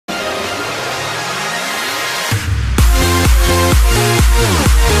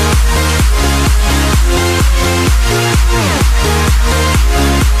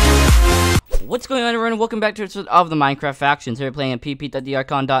What's going on, everyone? Welcome back to episode of the MapleCraft Factions. We're playing at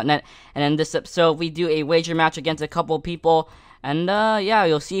pp.thearchon.net, and in this episode, we do a wager match against a couple people, and yeah,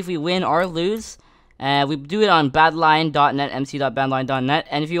 you'll see if we win or lose. We do it on badline.net, mc.badline.net,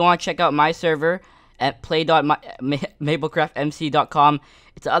 and if you want to check out my server at play.maplecraftmc.com,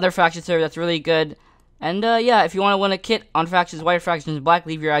 it's the other faction server that's really good. And yeah, if you want to win a kit on factions, white factions, black,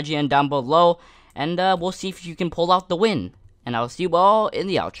 leave your IGN down below, and we'll see if you can pull out the win. And I'll see you all in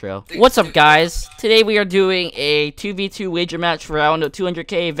the outro. What's up, guys? Today we are doing a 2v2 wager match for around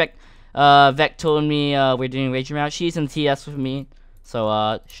 200k. Vec told me we're doing a wager match. She's in TS with me.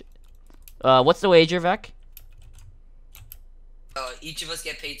 So, what's the wager, Vec? Each of us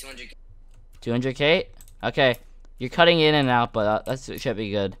get paid 200k. 200k? Okay. You're cutting in and out, but that should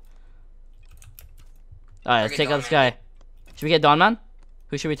be good. Alright, let's take out this guy. Should we get Dawnman?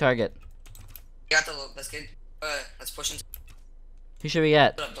 Who should we target? You got the look. Let's get. Let's push into. Who should we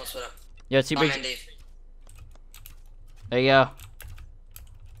get? Split up, don't split up. Yo, super. Dave. There you go.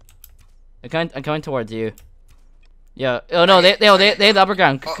 I'm coming towards you. Yo, oh no, they have the upper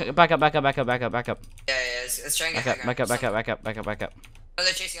ground. Oh. Back up. Yeah, let's try and get high ground. Back up. Oh,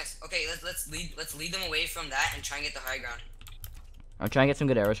 they're chasing us. Okay, let's lead them away from that and try and get the high ground. I'm trying to get some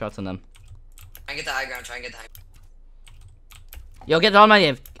good arrow shots on them. Try and get the high ground. Yo, get on my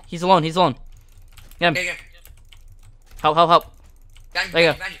name. He's alone. Get him. Okay. Help. There you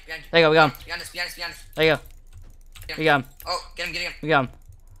go. There you go, we got him. Behind us. There you go. We got him. Oh, get him. We got him.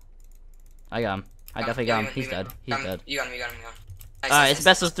 I got him. I definitely got him. He's dead. You got him. Nice, it's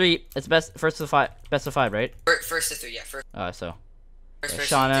best of 3. It's best first of 5. Best of 5, right? First to 3, yeah. First. So. First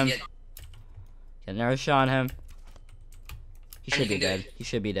Shot him. get Can never shot him. He And should you be can do dead. He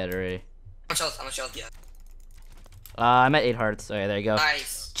should be dead already. How much health? Yeah. I'm at 8 hearts. Alright, there you go.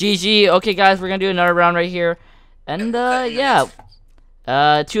 Nice. GG. Okay, guys, we're gonna do another round right here. And yeah.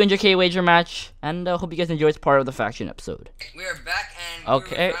 200k wager match. And hope you guys enjoy this part of the faction episode. We are back and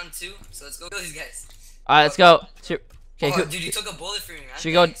okay. we're round 2. So let's go kill these guys. Alright, let's go. Okay, dude, you took a bullet for me, man.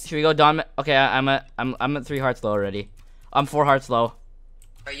 Should we go Don? Okay, I'm at 3 hearts low already. I'm 4 hearts low.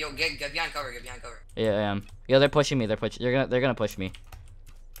 Alright, yo, get behind cover. Yeah, I am. Yo, they're pushing me. They're gonna push me.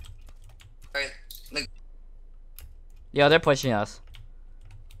 Alright, like. Yo, they're pushing us.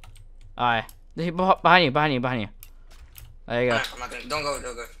 Alright, behind you. There you go. I'm not gonna. Don't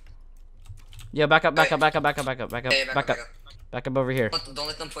go. Yo, back up. Yeah, Back up over here. Don't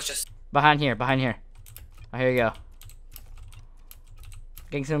let them push us. Behind here. Oh, here you go.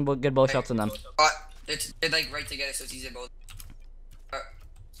 Getting some good bow shots on them. They're like right together, so it's easy to both.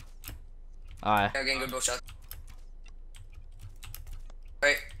 Alright. They're getting good bow shots.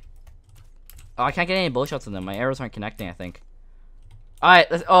 Alright. Oh, I can't get any bow shots on them. My arrows aren't connecting, I think. Alright,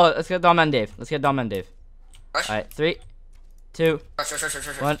 let's get Dawnman Dave. Rush. Alright, 3, 2, Rush.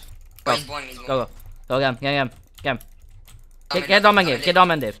 1. Oh, Go. he's blowing. Go, get him. Get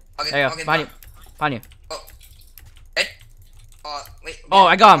Dawnman Dave. Okay, There you go. okay, Behind you. Oh. Ed. Wait. Oh,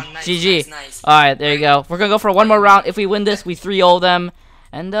 I got him. Nice, GG. Nice. Alright, there you go. We're gonna go for one more round. If we win this, we 3-0 them.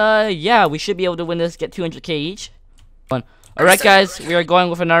 And yeah, we should be able to win this, get 200k each. Alright, guys, we are going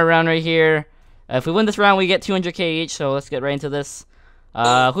with another round right here. If we win this round, we get 200k each. So let's get right into this.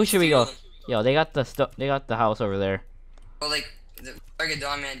 Who should we go? Yo, they got the house over there. Well, like, target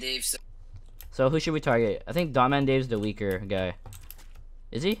Dawnman Dave. So who should we target? I think Dawnman Dave's the weaker guy.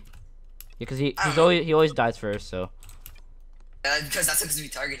 Is he? Yeah, cause he always dies first. So. Because that's because we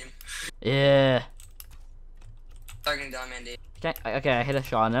target him. Yeah. Targeting Dawnman Dave. Okay, I hit a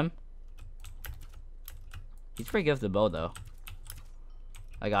shot on him. He's pretty good with the bow, though.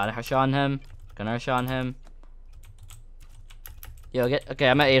 I got a shot on him. Gonna shot on him. Yo, okay,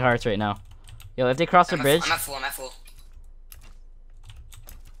 I'm at 8 hearts right now. Yo, if they cross the bridge. I'm at full.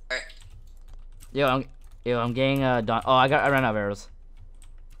 Alright. Yo, I'm getting Dawn. Oh, I ran out of arrows.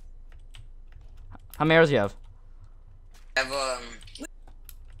 How many arrows do you have? I have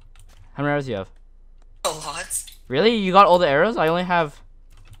How many arrows do you have? a lot. Really? You got all the arrows? I only have.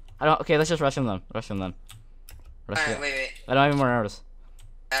 Okay, let's just rush them then. Alright, wait. I don't have any more arrows.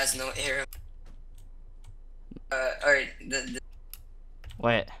 Has no arrow. Alright.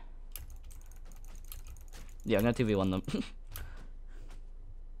 Wait. Yeah, I'm gonna 2v1 them.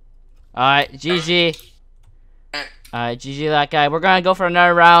 Alright, GG. Alright, GG that guy. We're gonna go for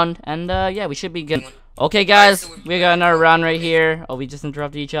another round, and yeah, we should be good. Okay, guys, we got another round right here. Oh, we just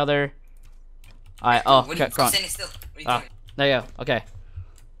interrupted each other. Alright, come on. There you go. Okay.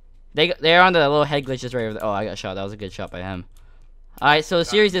 They're on the little head glitches right over there. Oh, I got shot. That was a good shot by him. Alright, so the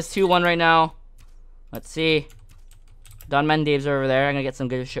series is 2-1 right now. Let's see. Donman Dave's over there. I'm gonna get some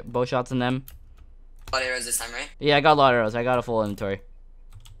good bow shots in them. A lot of arrows this time, right? Yeah, I got a lot of arrows. I got a full inventory.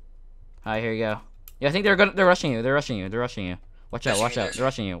 Alright, here you go. Yeah, I think they're rushing you. They're rushing you. They're rushing you. Watch out, watch out. They're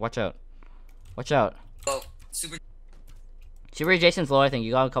rushing you. Watch out. Watch out. Oh, super. Super Jason's low, I think.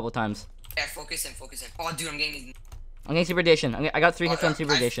 You got him a couple times. Yeah, focus him, focus him. Oh, dude, I'm getting Super Jason. I got 3 hits on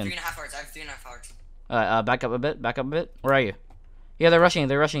Super Jason. 3.5 hearts. I have 3.5 hearts. Back up a bit. Back up a bit. Where are you? Yeah, they're rushing you.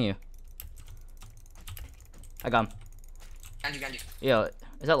 They're rushing you. I got him. Behind you. Yo,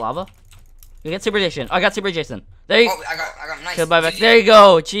 is that lava? You get Super Jason. Oh, I got Super Jason. There you go. Oh, I got him. Nice. Kill buyback. There you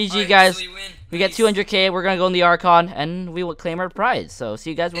go. GG, right, guys. So we get 200k. We're going to go in the Archon, and we will claim our prize. So,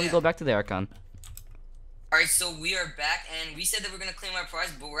 see you guys when we go back to the Archon. Alright, so we are back, and we said that we're going to claim our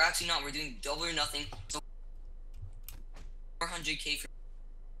prize, but we're actually not. We're doing double or nothing. So 400k for...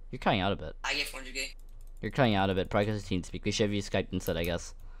 You're cutting out a bit. I get 400k. You're cutting out a bit, probably because of TeamSpeak. We should have used Skype instead, I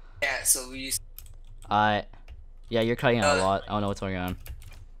guess. Yeah, so we use... Yeah, you're cutting out a lot. I don't know what's going on.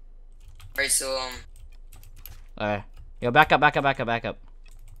 Alright, so, Alright. Yo, back up.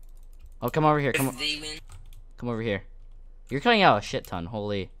 Oh, come over here. if they win... Come over here. You're cutting out a shit ton.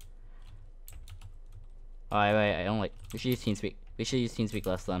 Holy. Alright, wait, I don't like... We should use TeamSpeak. We should use TeamSpeak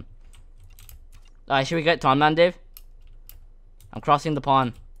less then. Alright, should we get Tonman, Dave? I'm crossing the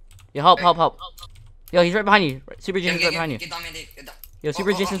pond. Yo, help. Yo, he's right behind you. Super Jason's right behind you. Get down, man, Dave. Get down. Yo,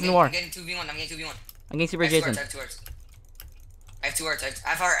 Super Jason's in the war. I'm getting 2v1. I'm getting 2v1. I'm getting Super Jason. I have 2 hearts. I have 2 hearts. I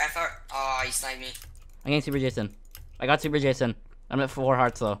have heart. Oh, he sniped me. I'm getting Super Jason. I got Super Jason. I'm at 4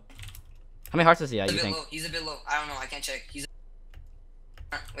 hearts though. How many hearts does he have, you think? He's a bit low. I don't know. I can't check.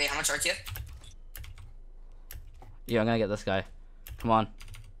 Wait, how much hearts you have? Yeah, I'm gonna get this guy. Come on.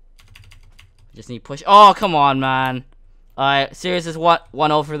 Just need push. Oh, come on, man. Alright, series is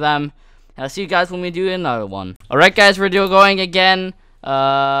 1-0 for them. And I'll see you guys when we do another one. Alright, guys, we're going again.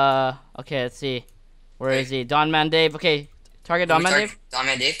 Okay, let's see. Where is he? Donman Dave. Okay, target Donman Dave.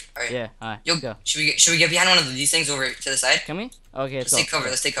 Donman Dave. Alright. Yeah. Alright. Yo, go. Should we get behind one of these things over to the side? Can we? Okay, let's take cover.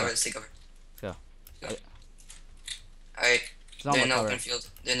 Let's take cover. Let's go. Alright. They're in the open field.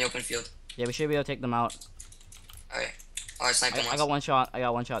 They're in the open field. Yeah, we should be able to take them out. Alright. Oh, I sniped them once. I got one shot. I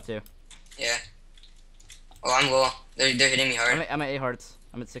got one shot too. Yeah. Oh, I'm low. They're hitting me hard. I'm at 8 hearts.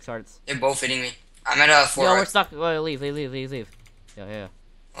 I'm at 6 hearts. They're both hitting me. I'm at 4 Yo, hearts. we're stuck. Oh, leave. Yeah.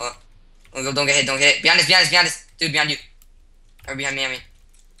 Oh, don't get hit. Behind us. Dude, behind you. Or behind me.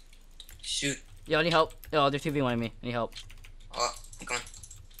 Shoot. Yo, I need help. Yo, they're 2v1ing me. I need help. Oh, I'm coming.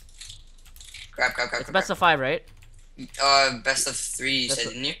 Grab. It's best of 5, right? Best of 3, you said,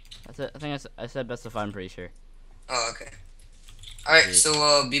 didn't you? That's it. I think I said best of 5, I'm pretty sure. Oh, okay. Alright, so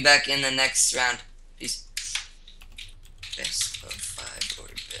we'll be back in the next round. Peace. Best of 5 or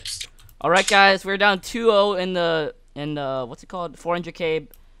best. Alright, guys, we're down 2-0 in the what's it called? 400k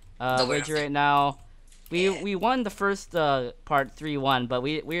wager right now. We won the first part 3-1, but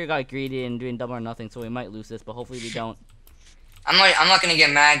we got greedy and doing double or nothing, so we might lose this, but hopefully we don't. I'm not gonna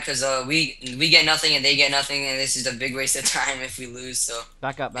get mad because we get nothing and they get nothing, and this is a big waste of time if we lose. So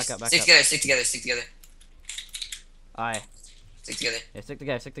back up. Stick together. Alright. Stick together. Yeah, stick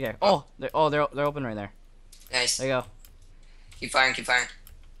together. Oh, they're open right there. Nice. There you go. Keep firing.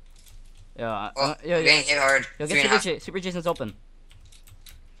 Yeah. I'm getting hit hard. Yo, get Super Jason's open.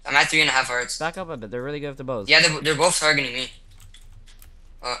 I'm at 3.5 hearts. Back up a bit. They're really good with the bows. Yeah, they're both targeting me.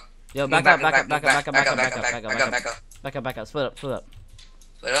 Yo, back up. Back up. Split up. Split up?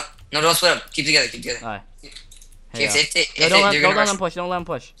 No, don't split up. Keep together. Alright. Yo, Don't let them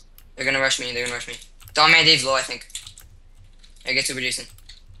push. They're gonna rush me. Donman Dave's low, I think. I get Super Jason.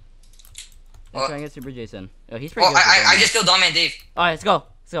 I'm trying to get Super Jason. Oh, he's pretty good. I just killed Donman Dave. Alright, let's go.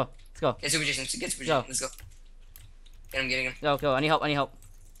 Get Super Jason. Let's go. Getting him. Go. I need help. Alright,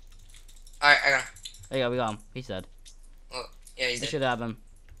 I got him. There you go. We got him. He's dead. Oh, yeah, he's We dead. should have him.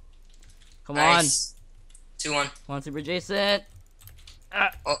 Come Nice. 2-1. on. Come on, Super Jason. Oh,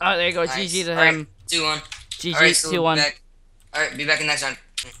 there you go. Nice. GG to Alright, him. 2-1. GG, Alright, so 2-1. Alright, be back in the next round.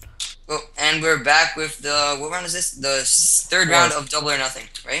 Oh, and we're back with the, what round is this? The third round of double or nothing,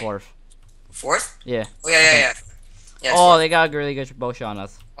 right? Fourth? Yeah. Oh, yeah. Yeah, oh, they got a really good bow shot on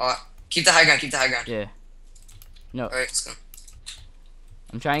us. Keep the high ground. Yeah. No. Alright, let's go.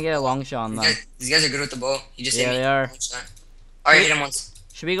 I'm trying to get a long shot on them. These guys are good with the bow. He just hit me. Yeah, they are. Alright, hit him once.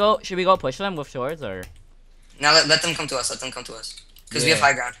 Should we go push them with swords or? Now let them come to us. Because we have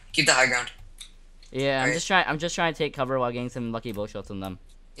high ground. Keep the high ground. Yeah, I'm just trying to take cover while getting some lucky bow shots on them.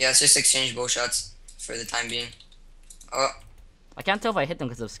 Yeah, let's just exchange bow shots for the time being. Oh. I can't tell if I hit them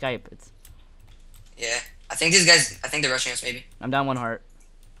because of Skype. Yeah. I think these guys, they're rushing us maybe. I'm down 1 heart.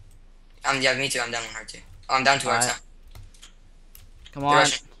 Yeah, me too. I'm down 1 heart too. Oh, I'm down 2 hearts now. Come on.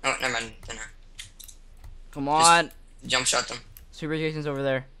 Oh, never mind. They're not. Come on. Jump shot them. Super Jason's over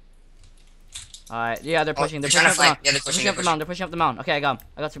there. Alright, yeah, they're pushing. They're they're pushing up the mountain. Yeah, they're pushing up the mountain. They're pushing up the mountain. Okay, I got him.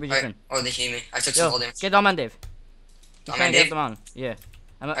 I got Super Jason. Oh, they hit me. I took some damage. Get down, man, Dave. Down, man, Dave. Get up the mountain. Yeah.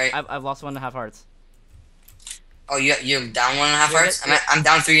 I've lost 1.5 hearts. Oh, you're down 1.5 hearts? I'm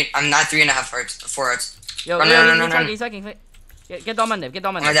down 3. I'm not 3.5 hearts. 4 hearts. Yo, run. He's sucking. Get down, man, Dave. Get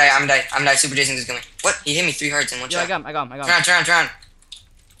down, man. I'm gonna die. Super Jason's is coming. What? He hit me 3 hearts in one shot. I got him. Turn on.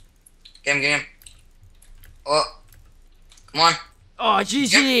 Get him. Oh. Come on. Oh, GG.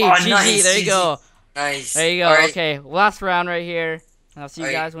 GG. Nice, there you go. Nice. There you go. Right. Okay, last round right here. I'll see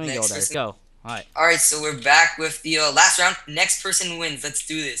you guys when we go there. Go. Alright. Alright, so we're back with the last round. Next person wins. Let's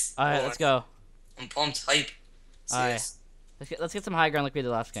do this. Alright, let's go. I'm pumped. Hype. Alright. Let's get some high ground like we did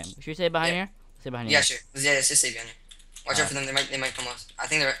last game. Should we stay behind here? Stay behind here. Yeah, sure. Let's just stay behind here. Watch out for them. They might come us. I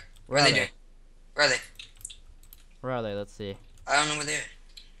think they're. Where are they doing? Where are they? Where are they? Let's see. I don't know where they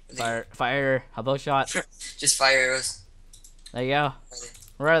are. Fire. A bow shot. Just fire arrows. There you go.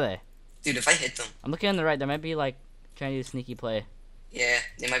 Where are they? Dude, if I hit them. I'm looking on the right. They might be like trying to do a sneaky play. Yeah,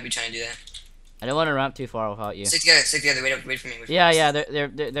 they might be trying to do that. I don't want to ramp too far without you. Stick together. Wait for me. Yeah.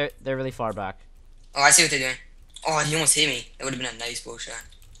 They're really far back. Oh, I see what they're doing. Oh, he almost hit me. That would have been a nice bow shot.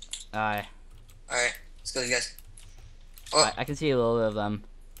 Aye. Alright, let's go, guys. Oh. I can see a little bit of them.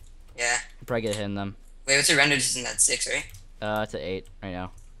 Yeah. I'll probably get hitting them. Wait, what's your render distance at 6, right? It's at 8 right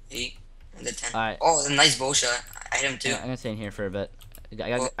now. 8 and then 10. Alright. Oh, a nice bow shot. I hit him too. Yeah, I'm gonna stay in here for a bit.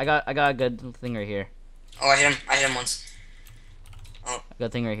 I got a good thing right here. Oh, I hit him once. Oh.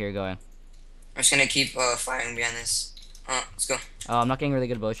 Good thing right here going. I'm just gonna keep firing behind this. Let's go. Oh, I'm not getting really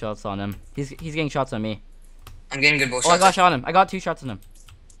good bow shots on him. He's getting shots on me. I'm getting good bow shots. Oh, I got a shot on him. I got 2 shots on him.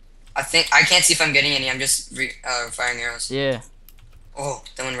 I can't see if I'm getting any. I'm just firing arrows. Yeah. Oh,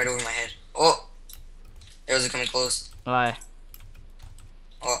 that went right over my head. Oh, arrows are coming close. Alright.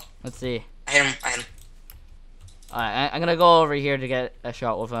 Oh. Let's see. I hit him. Alright, I'm gonna go over here to get a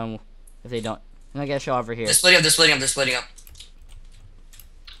shot with them. If they don't, I'm gonna get a shot over here. They're splitting up.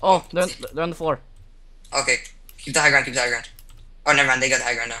 Oh, they're on the floor. Okay, keep the high ground. Oh, never mind. They got the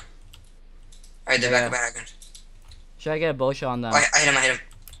high ground now. Alright, they're back up at high ground. Should I get a bow shot on them? Oh, I hit him.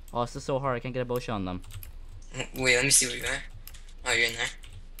 Oh, this is so hard. I can't get a bow shot on them. Wait, let me see where you are. Oh, you're in there.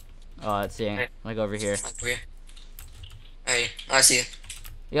 Oh, let's see. I'm gonna go over here. Alright, oh, I see you.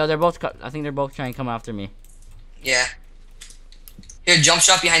 Yo, I think they're both trying to come after me. Yeah. Here, jump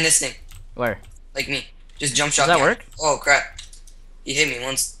shot behind this thing. Where? Like me. Just jump shot. Does that work? Oh crap! He hit me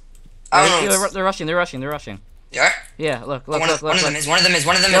once. I don't know. They're rushing. You are? Yeah. Look. One of them is.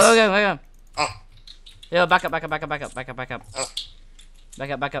 Okay. Oh. Yo, back up. Oh. Back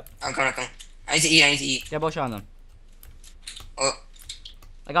up. I'm coming. I need to eat. Get a bow shot on them. Oh.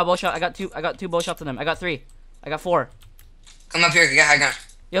 I got a bow shot. I got two bow shots on them. I got 3. I got 4. Come up here. Get high ground.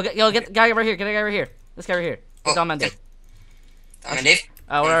 Get the guy right here. Get the guy right here. This guy right here. Get down, man, Dave. Dave?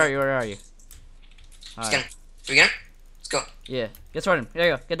 Where are you? Let's get him. Should we get him? Let's go. Yeah. Get started. There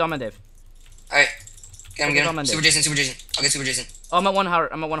you go. Get down, man, Dave. Alright. Get him. Super Jason. I'll get Super Jason. Oh, I'm at 1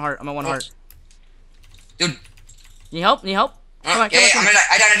 heart. I'm at 1 heart. Dude. Need help? Come on. I'm gonna die.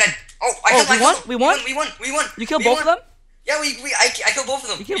 I died. Oh, I killed we won? We won. You killed both of them? Yeah, I killed both of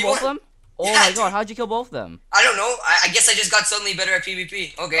them. You killed both of them? Oh my god, how'd you kill both of them? I don't know. I guess I just got suddenly better at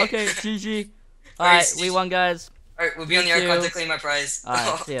PvP. Okay. Okay, GG. Alright, we won, guys. Alright, we'll be on the Archon to claim my prize.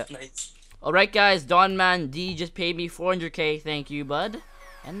 Alright, see ya. Nice. Alright, guys, Donman D just paid me 400k. Thank you, bud.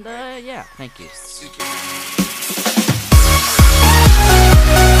 And, yeah, thank you. Super.